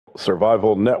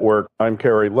Survival Network. I'm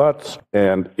Kerry Lutz,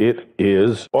 and it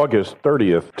is August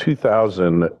 30th,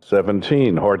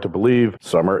 2017. Hard to believe.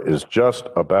 Summer is just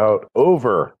about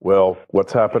over. Well,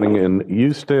 what's happening in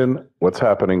Houston? What's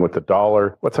happening with the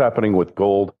dollar? What's happening with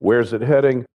gold? Where's it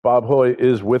heading? Bob Hoye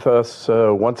is with us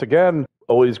once again.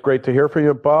 Always great to hear from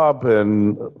you, Bob,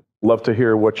 and love to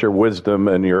hear what your wisdom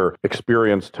and your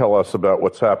experience tell us about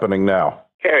what's happening now.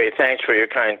 Kerry, thanks for your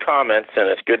kind comments, and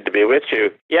it's good to be with you.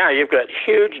 Yeah, you've got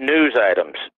huge news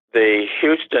items. The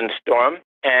Houston storm,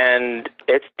 and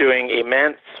it's doing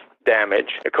immense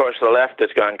damage. Of course, the left has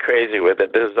gone crazy with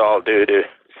it. This is all due to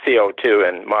CO2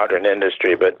 in modern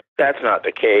industry, but that's not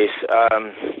the case.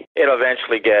 It'll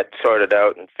eventually get sorted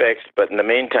out and fixed, but in the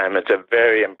meantime, it's a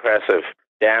very impressive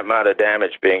amount of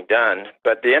damage being done.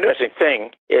 But the interesting thing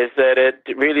is that it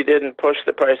really didn't push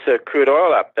the price of crude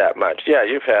oil up that much. Yeah,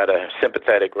 you've had a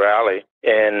sympathetic rally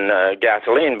in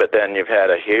gasoline, but then you've had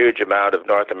a huge amount of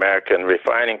North American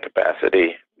refining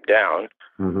capacity down.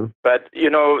 Mm-hmm. But,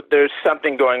 you know, there's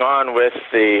something going on with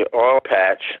the oil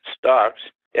patch stocks,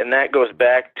 and that goes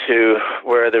back to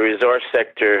where the resource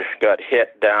sector got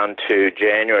hit down to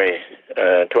January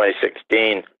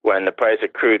 2016, when the price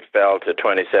of crude fell to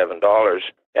 $27.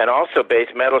 And also base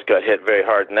metals got hit very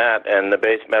hard in that, and the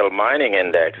base metal mining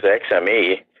index,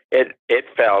 XME, it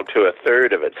fell to a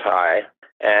third of its high.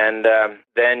 And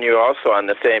then you also, on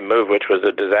the same move, which was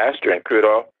a disaster in crude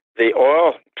oil, the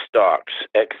oil stocks,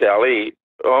 XLE,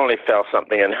 only fell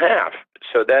something in half.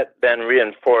 So that then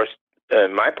reinforced,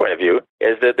 my point of view,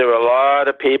 is that there were a lot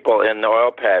of people in the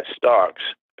oil patch stocks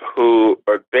who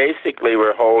basically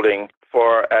were holding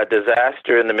for a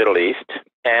disaster in the Middle East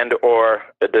and or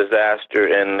a disaster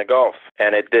in the Gulf,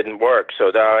 and it didn't work.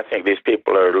 So now I think these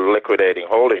people are liquidating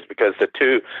holdings because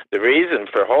the reason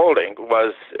for holding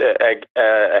was a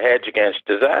hedge against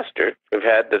disaster. We've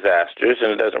had disasters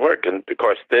and it doesn't work, and of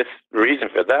course this reason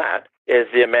for that is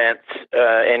the immense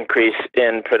increase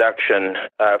in production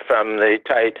from the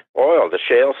tight oil, the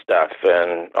shale stuff,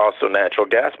 and also natural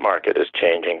gas market is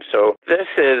changing. So this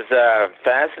is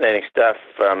fascinating stuff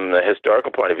from the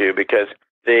historical point of view, because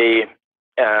the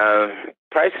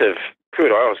price of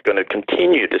crude oil is going to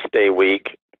continue to stay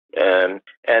weak, and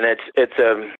it's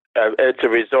a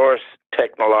resource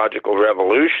technological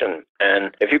revolution.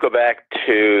 And if you go back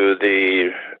to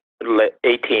the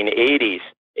 1880s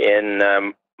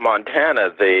in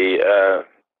Montana, the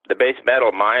base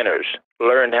metal miners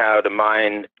learned how to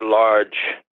mine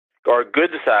large or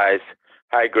good-sized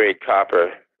high-grade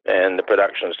copper, and the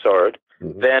production soared.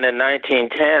 Mm-hmm. Then in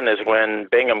 1910 is when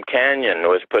Bingham Canyon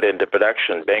was put into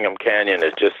production. Bingham Canyon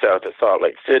is just south of Salt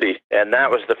Lake City, and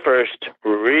that was the first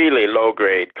really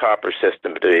low-grade copper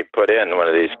system to be put in, one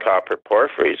of these copper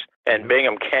porphyries, and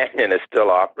Bingham Canyon is still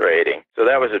operating. So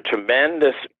that was a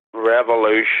tremendous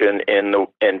revolution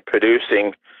in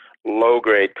producing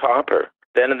low-grade copper.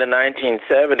 Then in the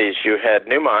 1970s, you had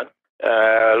Newmont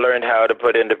learned how to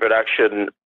put into production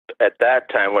at that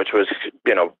time, which was,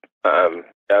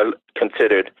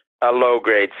 considered a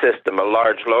low-grade system, a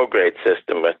large low-grade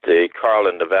system with the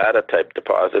Carlin, Nevada type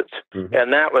deposits. Mm-hmm.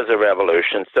 And that was a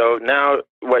revolution. So now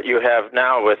what you have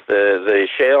now with the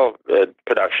shale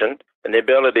production and the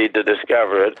ability to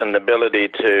discover it and the ability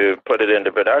to put it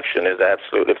into production is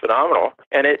absolutely phenomenal.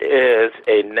 And it is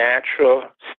a natural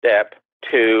step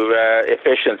to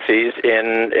efficiencies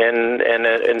in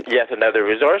yet another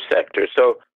resource sector.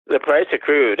 So the price of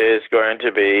crude is going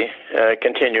to be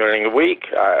continually weak,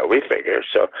 we figure.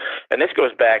 So, and this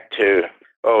goes back to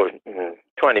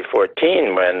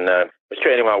 2014 when it was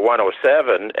trading about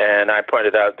 107, and I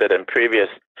pointed out that in previous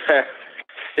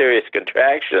serious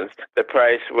contractions, the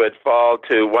price would fall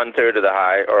to one-third of the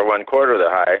high or one-quarter of the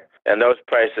high. And those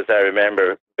prices, I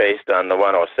remember, based on the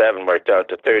 107, worked out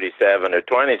to 37 or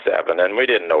 27, and we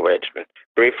didn't know which.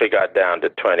 Briefly got down to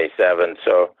 27.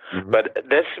 So, mm-hmm. But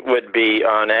this would be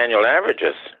on annual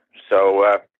averages.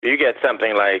 So you get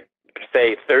something like,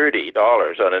 say, $30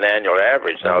 on an annual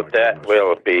average. Now that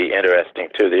will be interesting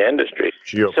to the industry.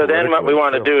 So then what we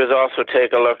want to do is also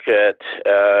take a look at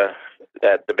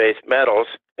the base metals,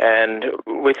 and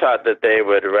we thought that they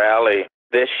would rally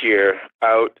this year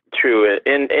out through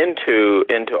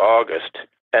into August,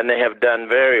 and they have done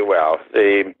very well.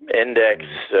 The index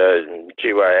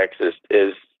GYX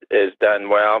is done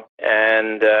well,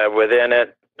 and within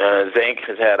it, zinc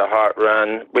has had a hot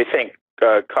run. We think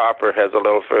copper has a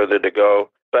little further to go.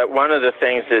 But one of the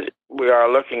things that we are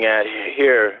looking at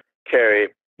here, Kerry,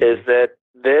 is that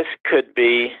this could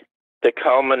be the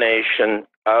culmination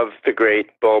of the great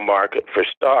bull market for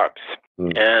stocks.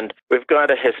 And we've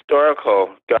got a historical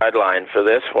guideline for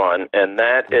this one, and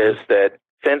that is that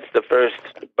since the first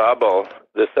bubble,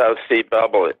 the South Sea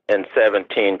bubble in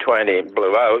 1720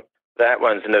 blew out, that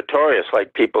one's notorious,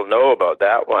 like people know about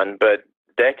that one. But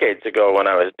decades ago, when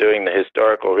I was doing the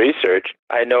historical research,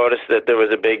 I noticed that there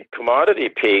was a big commodity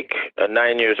peak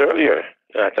 9 years earlier.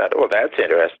 And I thought, well, that's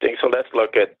interesting. So let's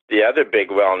look at the other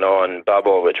big well-known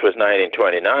bubble, which was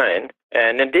 1929.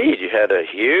 And indeed, you had a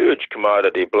huge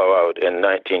commodity blowout in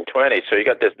 1920. So you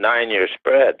got this 9-year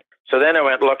spread. So then I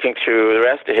went looking through the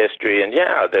rest of history, and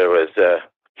yeah, there was a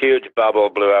huge bubble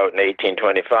blew out in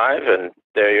 1825, and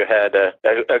there you had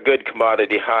a good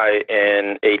commodity high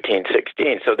in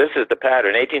 1816. So this is the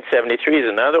pattern. 1873 is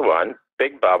another one,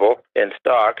 big bubble in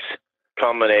stocks,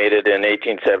 culminated in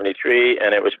 1873,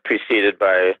 and it was preceded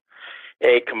by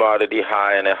a commodity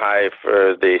high and a high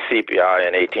for the CPI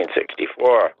in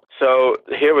 1864. So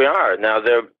here we are. Now,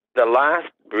 the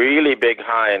last really big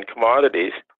high in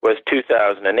commodities was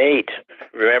 2008.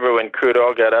 Remember when crude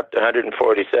oil got up to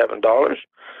 $147?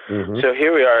 Mm-hmm. So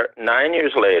here we are 9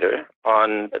 years later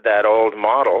on that old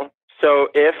model. So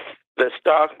if the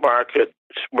stock markets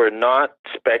were not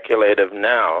speculative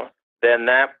now, then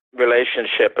that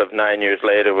relationship of 9 years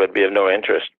later would be of no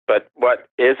interest. But what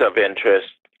is of interest,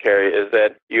 Kerry, is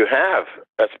that you have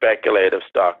a speculative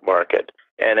stock market.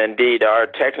 And indeed, our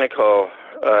technical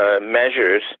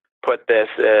measures put this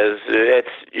as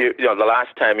the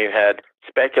last time you had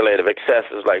speculative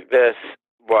excesses like this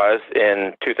was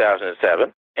in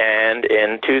 2007 and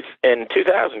in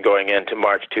 2000 going into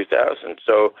March 2000.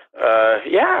 So,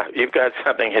 you've got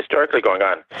something historically going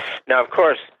on. Now, of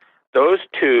course, those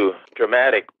two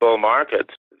dramatic bull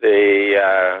markets,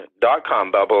 the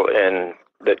dot-com bubble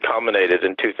that culminated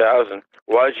in 2000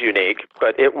 was unique,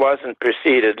 but it wasn't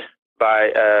preceded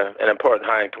by an important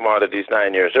high in commodities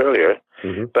 9 years earlier.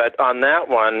 Mm-hmm. But on that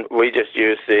one, we just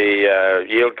used the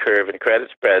yield curve and credit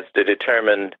spreads to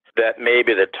determine that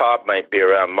maybe the top might be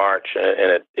around March,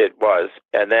 and it was.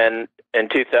 And then in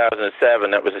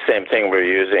 2007, that was the same thing. We're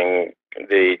using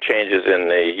the changes in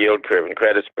the yield curve and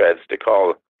credit spreads to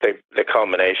call the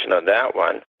culmination of that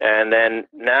one. And then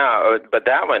now, but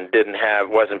that one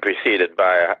wasn't preceded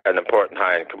by an important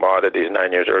high in commodities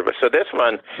 9 years earlier. So this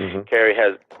one, mm-hmm. Kerry,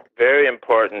 has very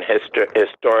important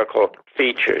historical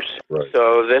features. Right.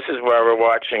 So this is where we're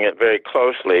watching it very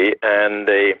closely, and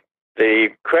the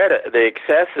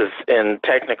excesses in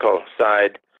technical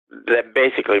side, that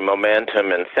basically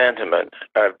momentum and sentiment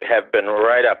have been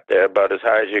right up there, about as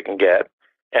high as you can get.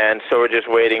 And so we're just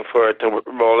waiting for it to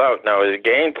roll out. Now, as a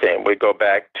gain thing, we go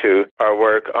back to our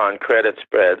work on credit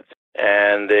spreads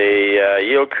and the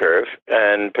yield curve,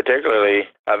 and particularly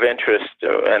of interest,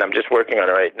 and I'm just working on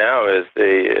it right now, is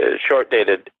the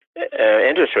short-dated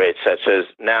interest rates, such as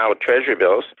now Treasury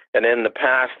bills. And in the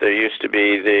past, there used to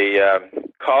be the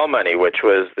call money, which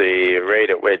was the rate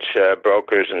at which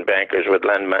brokers and bankers would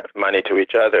lend money to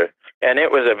each other. And it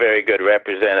was a very good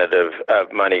representative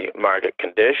of money market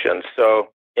conditions. So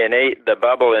in the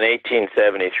bubble in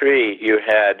 1873, you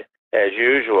had, as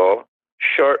usual,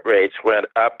 short rates went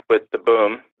up with the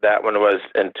boom. That one was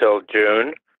until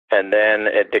June, and then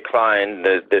it declined.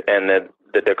 The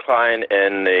decline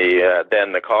in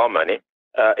the call money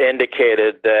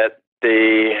indicated that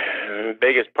the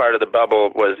biggest part of the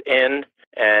bubble was in,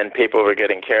 and people were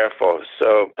getting careful.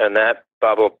 So, and that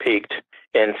bubble peaked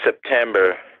in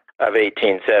September of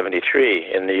 1873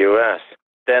 in the U.S.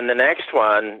 Then the next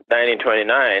one,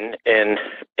 1929, in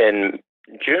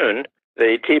June,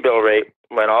 the T-bill rate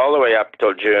went all the way up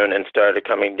till June and started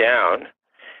coming down.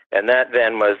 And that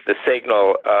then was the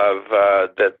signal of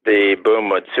that the boom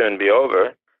would soon be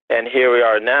over. And here we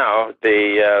are now.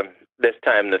 This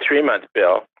time the 3-month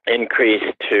bill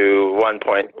increased to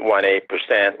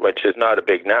 1.18%, which is not a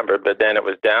big number, but then it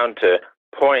was down to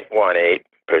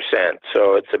 0.18%.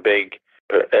 So it's a big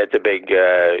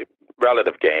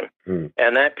relative gain. Mm.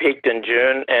 And that peaked in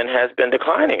June and has been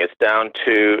declining. It's down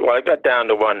to, it got down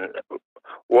to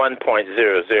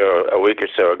 1.00 a week or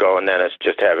so ago, and then it's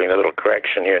just having a little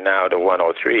correction here now to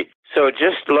 103. So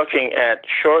just looking at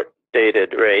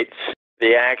short-dated rates,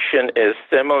 the action is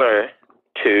similar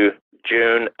to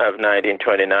June of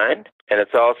 1929, and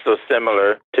it's also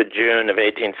similar to June of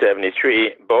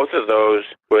 1873. Both of those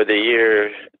were the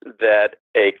years that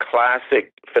a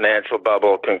classic financial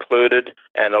bubble concluded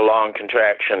and a long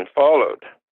contraction followed.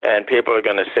 And people are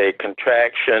going to say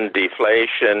contraction,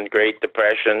 deflation, Great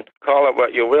Depression, call it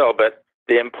what you will, but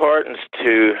the importance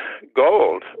to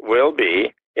gold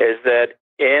is that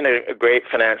in a great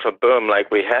financial boom like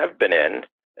we have been in,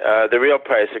 the real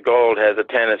price of gold has a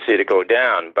tendency to go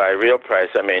down. By real price,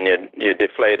 I mean you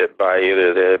deflate it by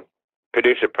either the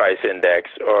producer price index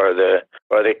or the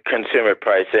consumer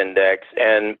price index.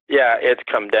 And yeah, it's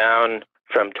come down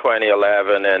from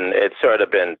 2011, and it's sort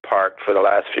of been parked for the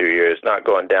last few years, not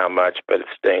going down much, but it's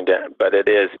staying down. But it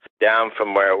is down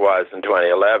from where it was in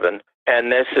 2011,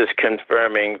 and this is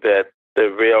confirming that the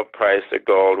real price of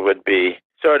gold would be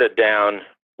sort of down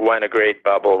when a great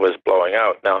bubble was blowing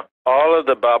out. Now, all of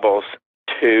the bubbles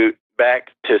back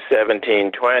to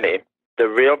 1720, the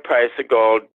real price of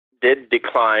gold did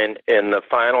decline in the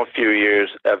final few years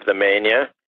of the mania,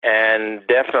 and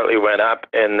definitely went up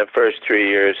in the first 3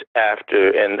 years after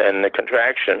in the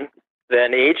contraction.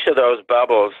 Then each of those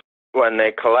bubbles, when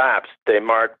they collapsed, they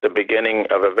marked the beginning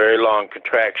of a very long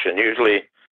contraction, usually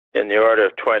in the order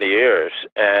of 20 years.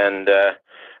 And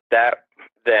that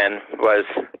then was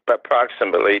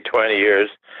approximately 20 years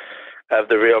of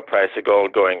the real price of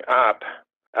gold going up,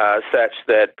 such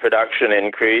that production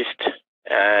increased,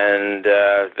 and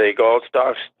the gold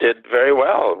stocks did very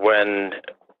well when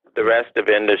the rest of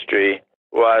industry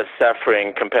was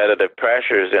suffering competitive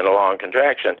pressures in a long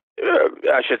contraction.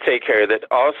 I should say, Kerry, that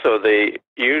also the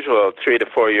usual 3 to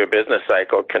 4 year business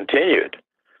cycle continued.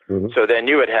 Mm-hmm. So then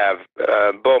you would have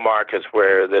bull markets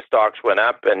where the stocks went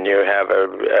up, and you have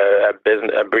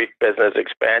a brief business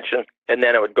expansion, and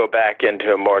then it would go back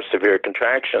into a more severe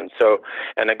contraction. So,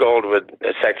 and the gold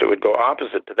sector would go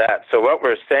opposite to that. So what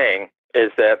we're saying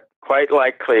is that quite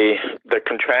likely the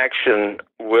contraction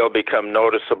will become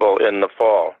noticeable in the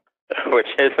fall, which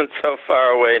isn't so far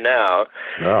away now.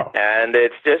 No. And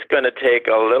it's just going to take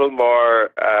a little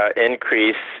more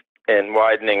increase in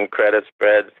widening credit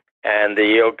spreads and the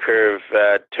yield curve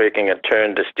taking a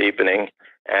turn to steepening,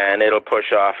 and it'll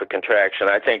push off a contraction.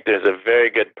 I think there's a very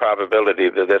good probability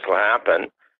that this will happen.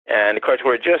 And of course,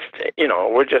 we're just at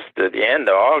the end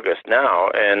of August now,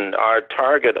 and our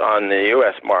target on the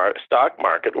U.S. stock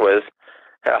market was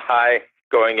a high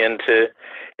going into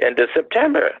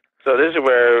September. So this is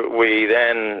where we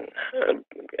then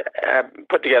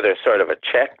put together sort of a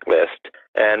checklist.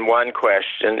 And one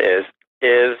question is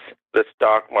the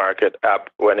stock market up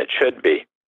when it should be?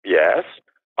 Yes.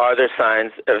 Are there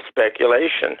signs of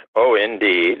speculation? Oh,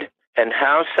 indeed. And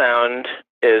how sound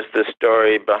is the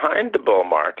story behind the bull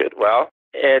market? Well,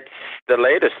 it's the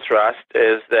latest thrust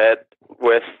is that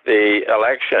with the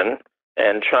election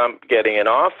and Trump getting in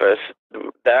office,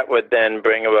 that would then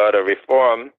bring about a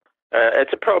reform.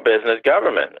 It's a pro-business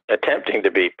government attempting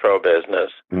to be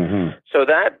pro-business. Mm-hmm. So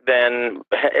that then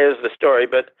is the story.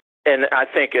 And I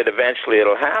think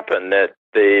it'll happen that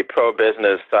the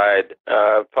pro-business side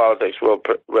of politics will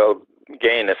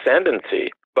gain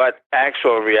ascendancy. But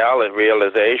actual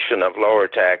realization of lower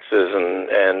taxes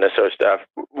and this sort of stuff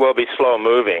will be slow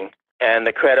moving, and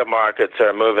the credit markets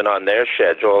are moving on their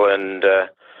schedule. And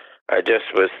I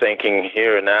just was thinking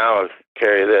here now,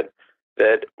 Kerry,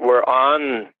 that we're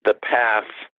on the path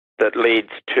that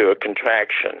leads to a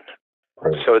contraction.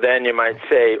 Right. So then you might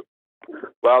say,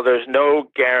 well, there's no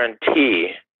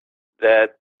guarantee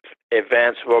that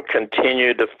events will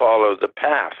continue to follow the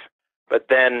path, but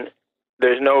then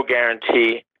there's no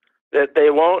guarantee that they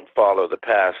won't follow the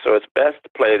path. So it's best to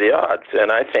play the odds.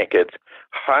 And I think it's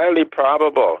highly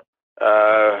probable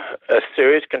a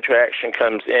serious contraction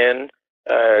comes in.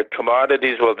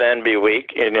 Commodities will then be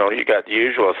weak. You got the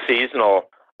usual seasonal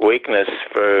weakness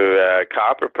for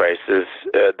copper prices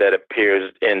that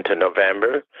appears into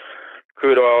November.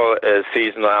 Crude oil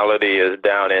seasonality is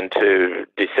down into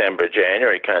December,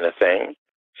 January kind of thing.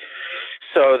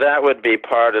 So that would be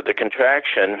part of the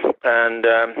contraction, and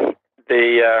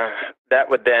that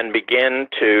would then begin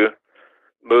to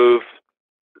move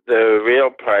the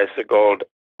real price of gold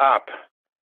up.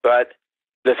 But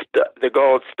the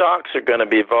gold stocks are going to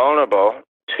be vulnerable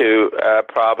to a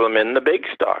problem in the big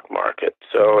stock market.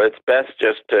 So it's best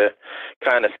just to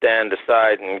kind of stand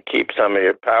aside and keep some of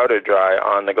your powder dry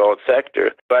on the gold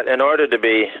sector. But in order to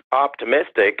be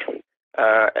optimistic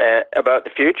about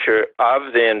the future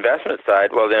of the investment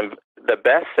side, well, then the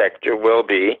best sector will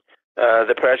be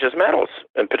the precious metals,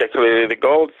 and particularly the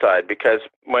gold side, because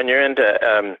when you're into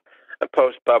a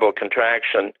post-bubble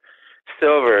contraction,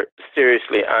 silver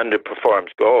seriously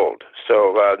underperforms gold.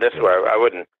 So this is where I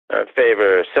wouldn't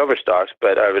favor silver stocks,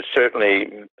 but I would certainly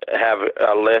have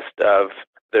a list of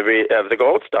the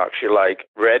gold stocks you like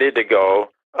ready to go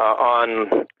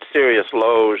on serious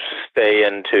lows, stay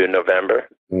into November.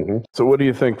 Mm-hmm. So what do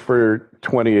you think for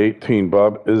 2018,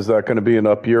 Bob? Is that going to be an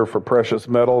up year for precious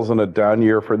metals and a down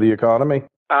year for the economy?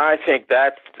 I think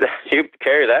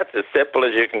Kerry, that's as simple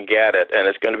as you can get it, and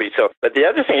it's going to be so. But the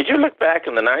other thing is, you look back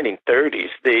in the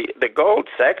 1930s, the gold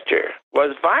sector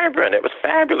was vibrant. It was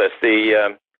fabulous.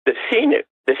 The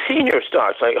senior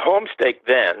stocks, like Homestake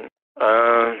then,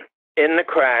 in the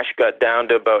crash got down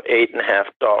to about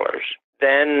 $8.50.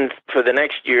 Then for the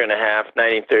next year and a half,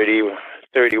 1930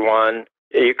 1931,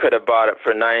 you could have bought it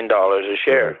for $9 a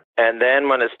share. And then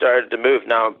when it started to move,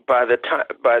 now by the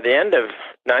end of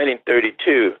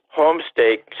 1932,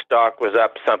 Homestake stock was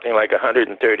up something like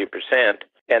 130%,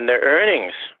 and their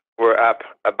earnings were up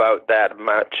about that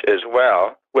much as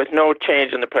well, with no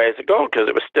change in the price of gold because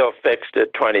it was still fixed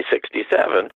at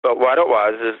 $20.67. But what it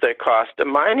was is the cost of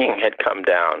mining had come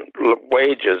down,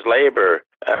 wages, labor,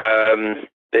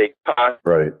 the cost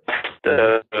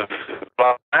of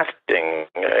blasting,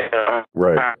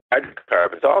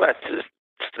 hydrocarbons, all that.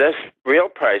 This real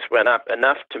price went up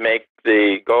enough to make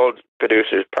the gold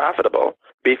producers profitable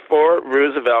before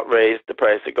Roosevelt raised the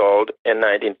price of gold in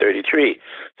 1933.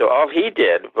 So all he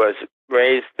did was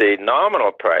raise the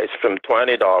nominal price from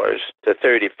 $20 to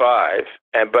 $35,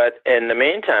 but in the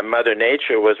meantime, Mother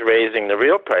Nature was raising the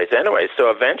real price anyway. So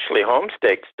eventually,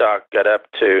 Homestake stock got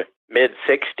up to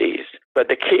mid-60s. But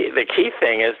the key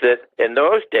thing is that in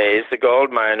those days, the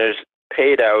gold miners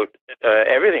paid out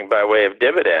everything by way of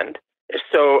dividend.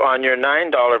 So on your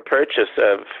 $9 purchase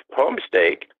of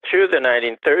Homestake, through the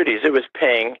 1930s, it was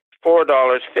paying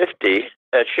 $4.50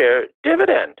 a share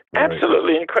dividend. Right.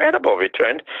 Absolutely incredible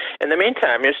return. In the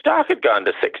meantime, your stock had gone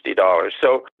to $60.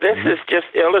 So this is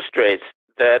just illustrates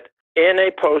that in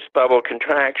a post-bubble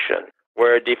contraction,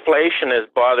 where deflation is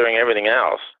bothering everything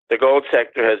else, the gold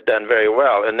sector has done very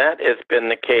well. And that has been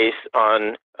the case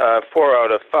on 4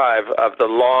 out of 5 of the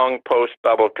long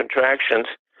post-bubble contractions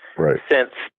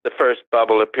since the first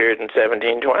bubble appeared in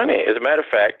 1720. As a matter of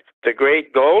fact, the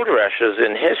great gold rushes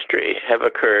in history have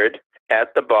occurred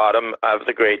at the bottom of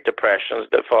the Great Depressions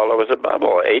that follow as a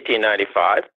bubble.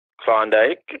 1895,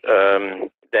 Klondike,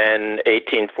 then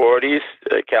 1840s,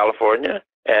 California,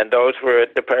 and those were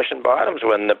at Depression bottoms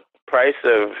when the price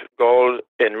of gold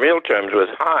in real terms was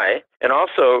high, and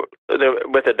also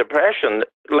with the Depression,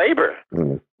 labor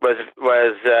was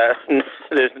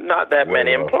there's not that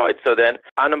many employed. So then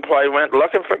unemployed went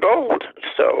looking for gold.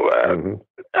 So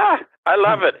I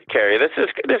love it, Kerry. This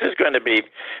is going to be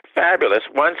fabulous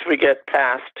once we get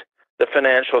past the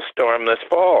financial storm this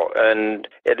fall, and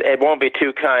it won't be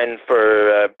too kind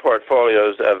for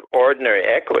portfolios of ordinary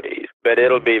equities, but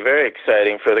it'll be very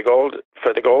exciting for the gold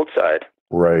side.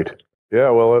 Right. Yeah.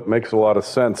 Well, it makes a lot of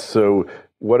sense. So,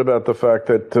 what about the fact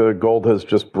that gold has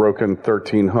just broken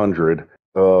 1,300?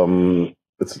 My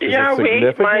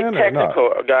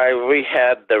technical guy, we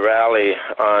had the rally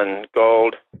on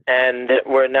gold, and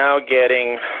we're now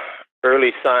getting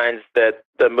early signs that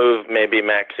the move may be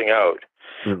maxing out.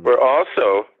 We're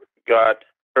also got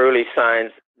early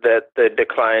signs that the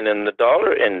decline in the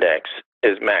dollar index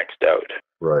is maxed out.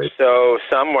 Right. So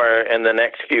somewhere in the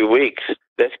next few weeks,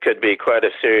 this could be quite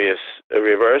a serious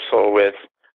reversal with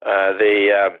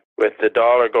the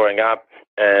dollar going up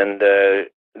and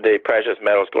the precious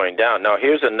metals going down. Now,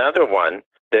 here's another one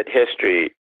that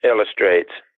history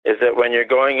illustrates, is that when you're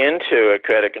going into a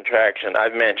credit contraction,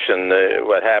 I've mentioned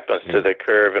what happens to the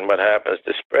curve and what happens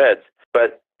to spreads,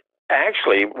 but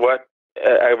actually what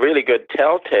a really good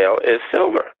telltale is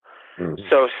silver.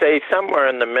 So say somewhere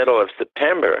in the middle of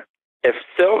September, if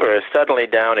silver is suddenly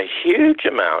down a huge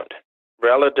amount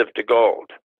relative to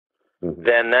gold,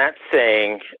 then that's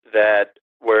saying that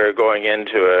we're going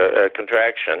into a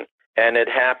contraction, and it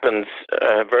happens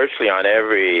virtually on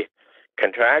every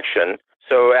contraction.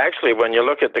 So actually, when you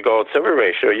look at the gold-silver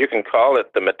ratio, you can call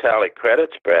it the metallic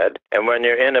credit spread, and when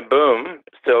you're in a boom,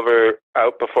 silver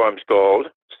outperforms gold,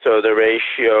 so the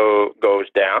ratio goes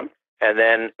down. And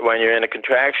then when you're in a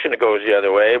contraction, it goes the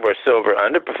other way, where silver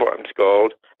underperforms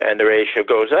gold, and the ratio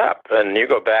goes up. And you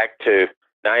go back to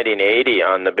 1980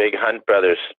 on the big Hunt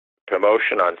Brothers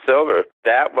promotion on silver.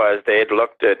 That was, they had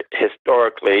looked at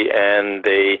historically, and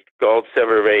the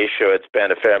gold-silver ratio had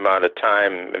spent a fair amount of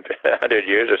time, 100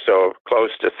 years or so,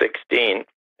 close to 16.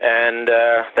 And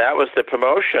that was the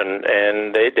promotion,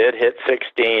 and they did hit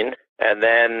 16. And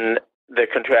then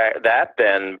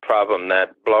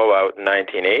that blowout in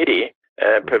 1980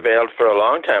 prevailed for a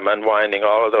long time, unwinding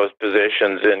all of those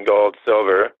positions in gold,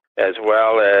 silver, as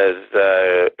well as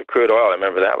crude oil. I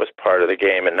remember that was part of the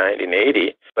game in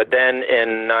 1980. But then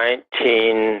in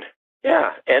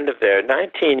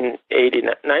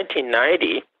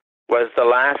 1990 was the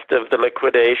last of the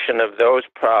liquidation of those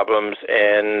problems,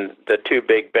 and the two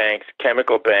big banks,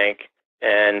 Chemical Bank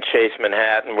and Chase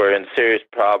Manhattan, were in serious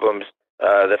problems.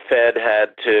 The Fed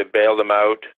had to bail them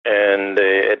out, and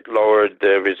it lowered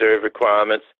the reserve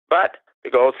requirements. But the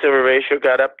gold-silver ratio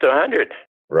got up to 100.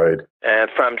 Right.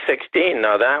 And from 16.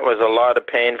 Now, that was a lot of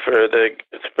pain for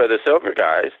the silver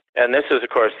guys. And this is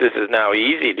now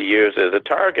easy to use as a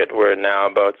target. We're now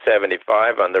about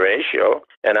 75 on the ratio,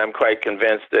 and I'm quite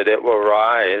convinced that it will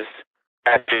rise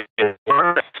within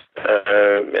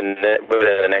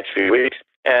the next few weeks,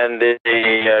 and the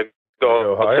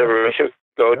gold silver ratio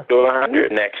go to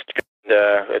 100 next.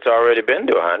 It's already been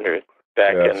to 100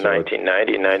 back in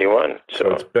 1990, 91.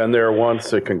 So it's been there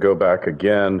once. It can go back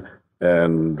again,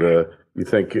 and you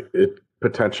think it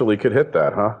potentially could hit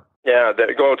that, huh? Yeah,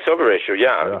 the gold silver ratio.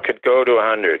 Yeah, it could go to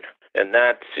 100, and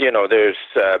that's there's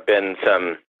been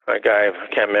some. A guy, I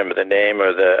can't remember the name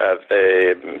of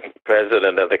the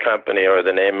president of the company or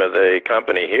the name of the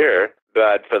company here,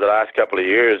 but for the last couple of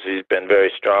years, he's been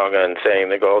very strong on saying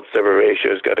the gold-silver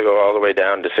ratio has got to go all the way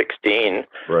down to 16.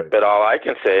 Right. But all I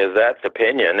can say is that's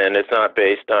opinion, and it's not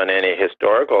based on any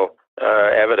historical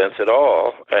evidence at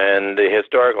all. And the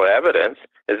historical evidence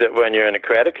is that when you're in a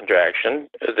credit contraction,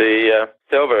 the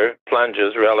silver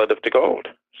plunges relative to gold.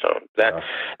 So that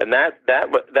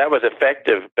was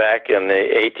effective back in the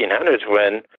 1800s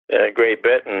when Great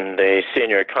Britain, the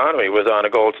senior economy, was on a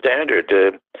gold standard.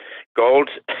 Gold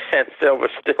and silver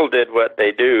still did what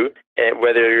they do,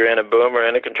 whether you're in a boom or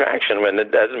in a contraction. When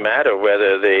it doesn't matter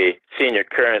whether the senior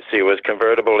currency was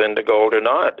convertible into gold or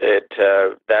not.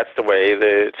 That's the way.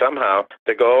 Somehow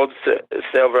the gold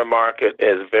silver market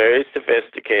is very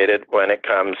sophisticated when it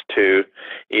comes to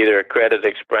either a credit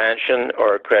expansion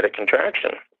or a credit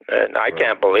contraction. And I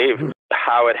can't believe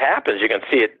how it happens. You can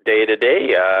see it day to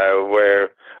day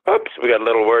where, oops, we got a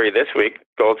little worry this week,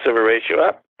 gold-silver ratio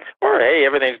up. Or, hey,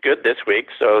 everything's good this week,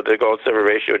 so the gold-silver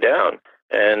ratio down.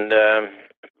 And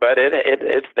but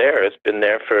it's there. It's been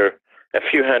there for a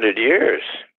few hundred years.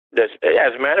 As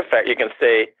a matter of fact, you can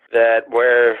say that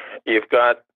where you've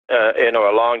got a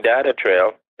long data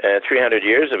trail, 300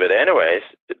 years of it anyways,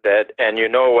 and you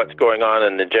know what's going on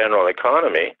in the general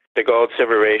economy, the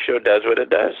gold-silver ratio does what it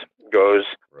does. Goes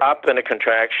up in a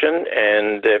contraction,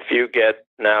 and if you get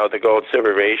now the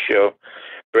gold-silver ratio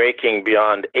breaking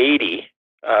beyond 80,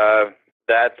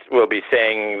 that will be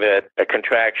saying that a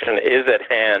contraction is at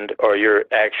hand or you're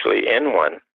actually in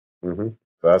one. Mm-hmm.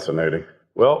 Fascinating.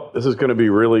 Well, this is going to be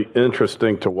really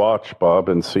interesting to watch, Bob,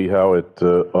 and see how it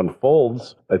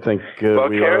unfolds. I think well,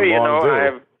 Kerry,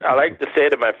 I like to say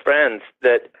to my friends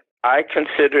that I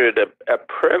consider it a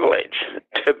privilege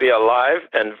to be alive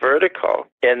and vertical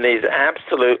in these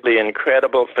absolutely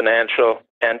incredible financial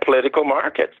and political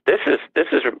markets. This is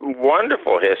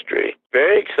wonderful history,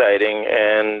 very exciting,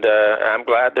 and I'm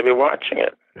glad to be watching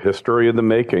it. History in the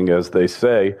making, as they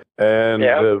say. And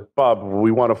Bob, we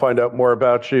want to find out more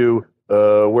about you.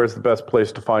 Where's the best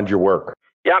place to find your work?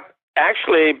 Yep,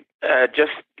 actually,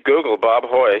 just Google Bob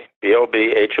Hoye,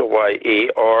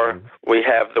 Bobhoye, or we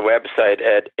have the website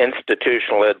at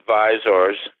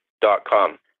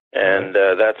institutionaladvisors.com. And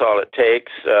that's all it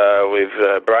takes.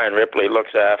 Brian Ripley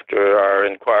looks after our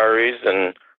inquiries,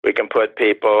 and we can put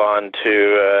people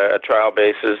onto a trial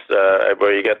basis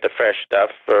where you get the fresh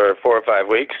stuff for 4 or 5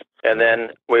 weeks, and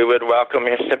then we would welcome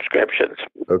your subscriptions.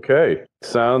 Okay.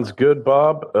 Sounds good,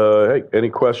 Bob. Hey, any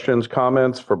questions,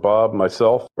 comments for Bob,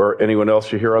 myself, or anyone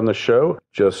else you hear on the show?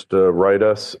 Just write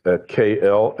us at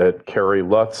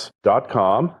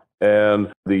kl@kerrylutz.com.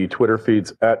 And the Twitter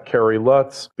feed's at Kerry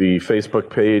Lutz. The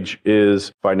Facebook page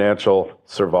is Financial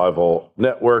Survival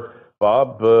Network.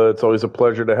 Bob, it's always a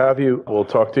pleasure to have you. We'll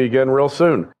talk to you again real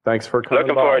soon. Thanks for coming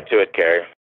Looking forward to it, Kerry.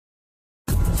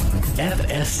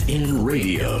 FSN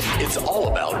Radio. It's all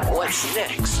about what's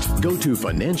next. Go to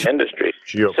financial industry.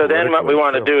 So then what we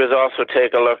want to do is also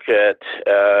take a look at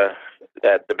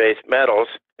the base metals,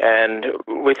 and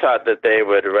we thought that they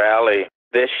would rally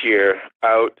this year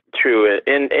out through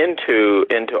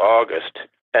into August,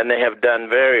 and they have done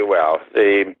very well.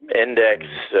 The index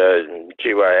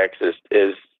GYX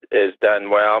is done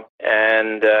well,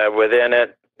 and within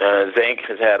it, zinc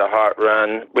has had a hot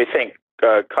run. We think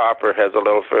copper has a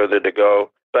little further to go.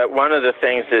 But one of the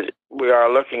things that we are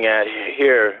looking at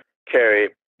here,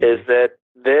 Kerry, is that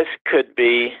this could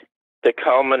be the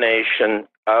culmination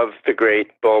of the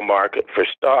great bull market for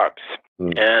stocks.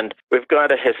 And we've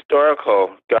got a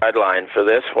historical guideline for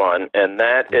this one, and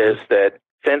that is that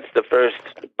since the first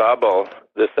bubble,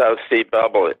 the South Sea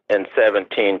bubble in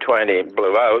 1720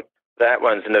 blew out, that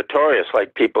one's notorious,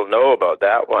 like people know about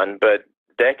that one. But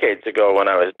decades ago, when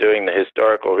I was doing the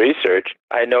historical research,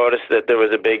 I noticed that there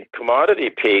was a big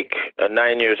commodity peak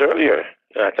 9 years earlier.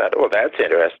 And I thought, well, that's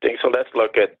interesting. So let's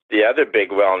look at the other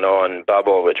big well-known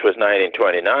bubble, which was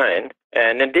 1929.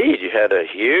 And indeed, you had a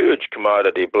huge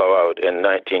commodity blowout in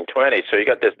 1920. So you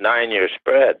got this 9-year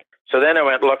spread. So then I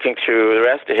went looking through the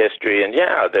rest of history, and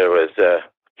there was a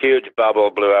huge bubble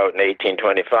blew out in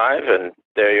 1825, and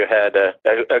there you had a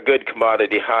good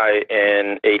commodity high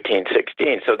in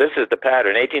 1816. So this is the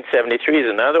pattern. 1873 is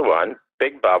another one,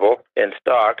 big bubble in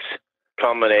stocks,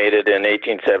 culminated in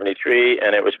 1873,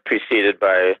 and it was preceded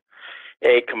by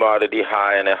a commodity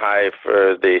high and a high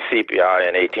for the CPI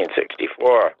in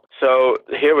 1864. So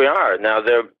here we are. Now,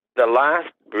 the last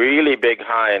really big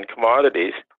high in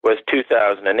commodities was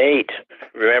 2008.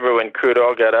 Remember when crude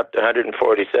oil got up to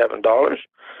 $147?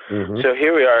 Mm-hmm. So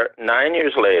here we are 9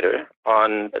 years later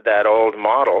on that old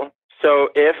model. So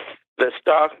if the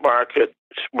stock markets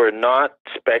were not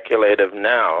speculative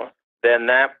now, then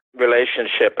that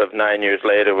relationship of 9 years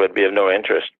later would be of no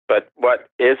interest. But what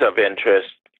is of interest,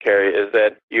 Kerry, is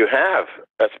that you have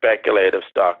a speculative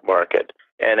stock market.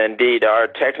 And indeed, our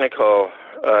technical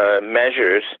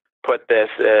measures put this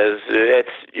as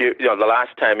the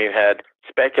last time you had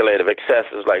speculative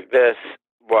excesses like this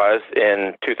was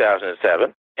in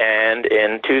 2007 and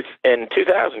in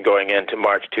 2000 going into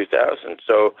March 2000.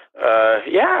 So,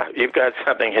 you've got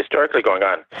something historically going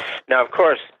on. Now, of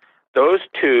course, those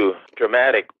two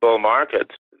dramatic bull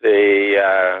markets,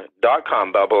 the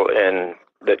dot-com bubble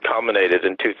that culminated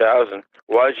in 2000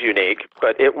 was unique,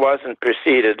 but it wasn't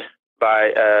preceded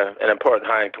by an important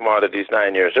high in commodities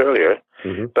 9 years earlier.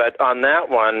 Mm-hmm. But on that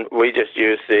one, we just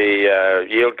used the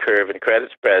yield curve and credit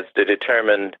spreads to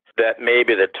determine that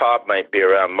maybe the top might be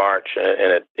around March,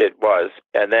 and it was.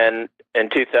 And then in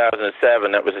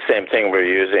 2007, that was the same thing. We're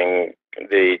using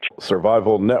the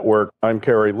Survival Network. I'm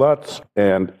Kerry Lutz,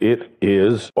 and it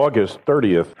is August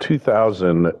 30th,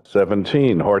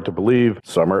 2017. Hard to believe.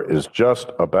 Summer is just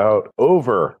about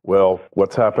over. Well,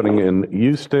 what's happening in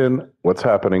Houston? What's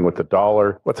happening with the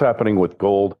dollar? What's happening with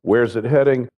gold? Where's it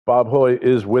heading? Bob Hoye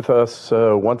is with us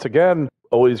once again.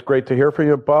 Always great to hear from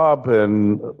you, Bob,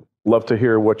 and love to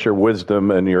hear what your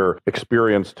wisdom and your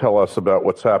experience tell us about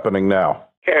what's happening now.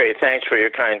 Kerry, thanks for your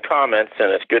kind comments,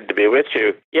 and it's good to be with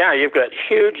you. Yeah, you've got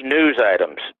huge news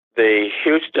items. The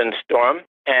Houston storm,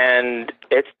 and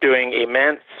it's doing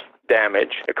immense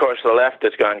damage. Of course, the left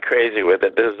has gone crazy with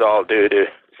it. This is all due to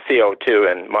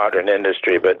CO2 and modern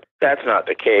industry, but that's not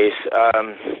the case.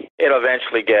 It'll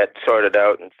eventually get sorted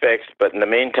out and fixed, but in the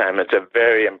meantime, it's a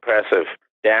very impressive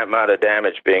amount of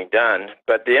damage being done.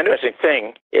 But the interesting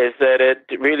thing is that it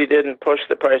really didn't push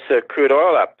the price of crude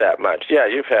oil up that much. Yeah,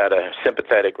 you've had a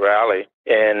sympathetic rally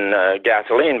in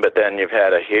gasoline, but then you've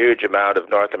had a huge amount of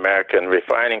North American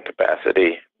refining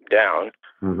capacity down.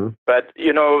 Mm-hmm. But,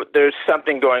 there's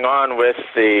something going on with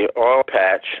the oil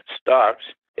patch stocks,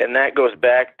 and that goes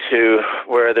back to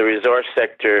where the resource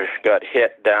sector got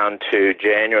hit down to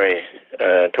January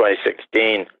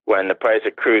 2016 when the price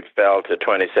of crude fell to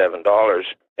 $27.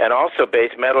 And also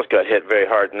base metals got hit very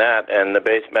hard in that, and the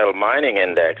base metal mining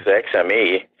index,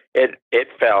 XME, it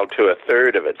fell to a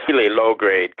third of its really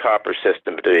low-grade copper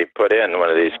system to be put in, one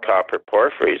of these copper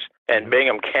porphyries. And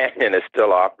Bingham Canyon is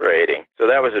still operating. So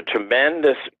that was a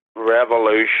tremendous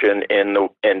revolution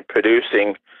in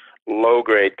producing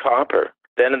low-grade copper.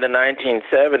 Then in the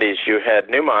 1970s, you had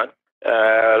Newmont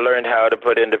learned how to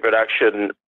put into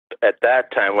production at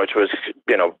that time, which was,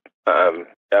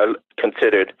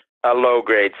 considered a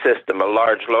low-grade system, a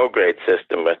large low-grade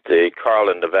system with the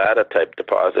Carlin, Nevada type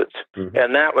deposits. Mm-hmm.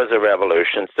 And that was a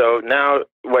revolution. So now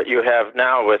what you have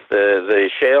now with the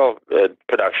shale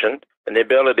production and the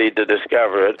ability to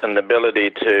discover it and the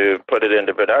ability to put it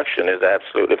into production is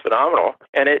absolutely phenomenal.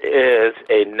 And it is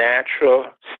a natural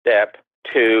step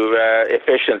to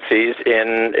efficiencies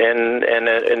in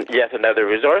yet another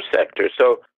resource sector.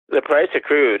 So the price of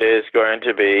crude is going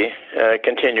to be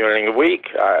continually weak,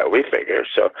 we figure.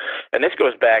 So, and this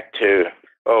goes back to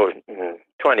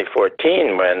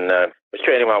 2014 when it was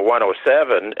trading around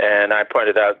 107, and I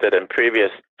pointed out that in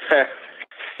previous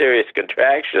serious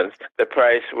contractions, the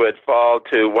price would fall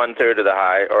to 1/3 of the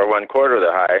high or 1/4 of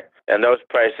the high. And those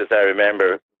prices, I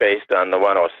remember, based on the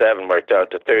 107, worked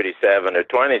out to 37 or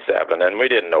 27, and we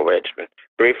didn't know which. But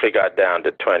briefly got down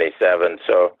to 27.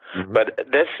 So, mm-hmm. But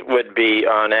this would be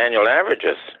on annual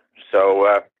averages.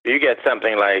 So you get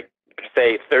something like,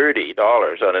 say,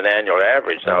 $30 on an annual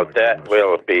average. Now that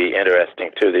will be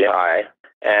interesting to the eye.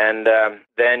 And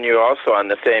then you also on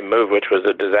the same move, which was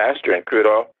a disaster in crude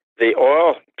oil, the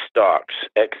oil stocks,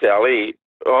 XLE,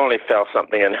 only fell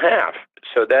something in half.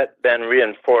 So that then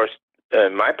reinforced,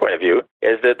 my point of view,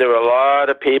 is that there were a lot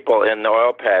of people in the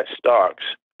oil patch stocks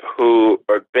who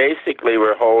were basically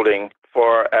holding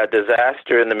for a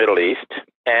disaster in the Middle East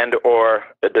and or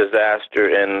a disaster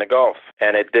in the Gulf,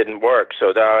 and it didn't work.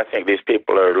 So now I think these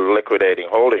people are liquidating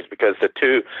holdings because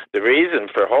the reason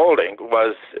for holding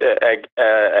was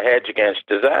a hedge against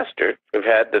disaster. We've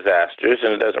had disasters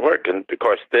and it doesn't work, and of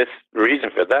course this reason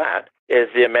for that is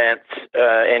the immense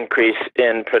increase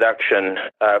in production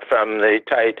from the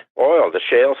tight oil, the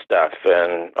shale stuff,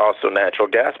 and also natural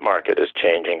gas market is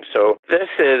changing. So this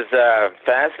is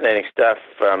fascinating stuff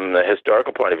from the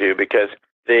historical point of view because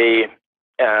the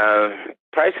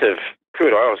price of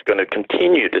crude oil is going to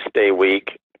continue to stay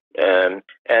weak, and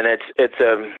it's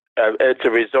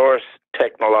a resource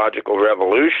technological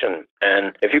revolution.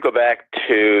 And if you go back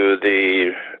to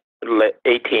the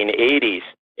 1880s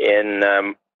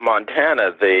in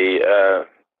Montana, the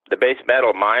base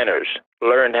metal miners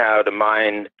learned how to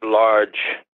mine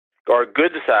large or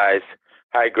good-sized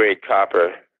high-grade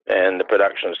copper, and the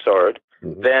production soared.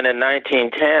 Mm-hmm. Then in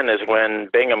 1910 is when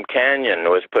Bingham Canyon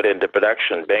was put into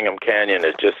production. Bingham Canyon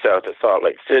is just south of Salt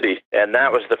Lake City, and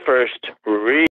that was the first real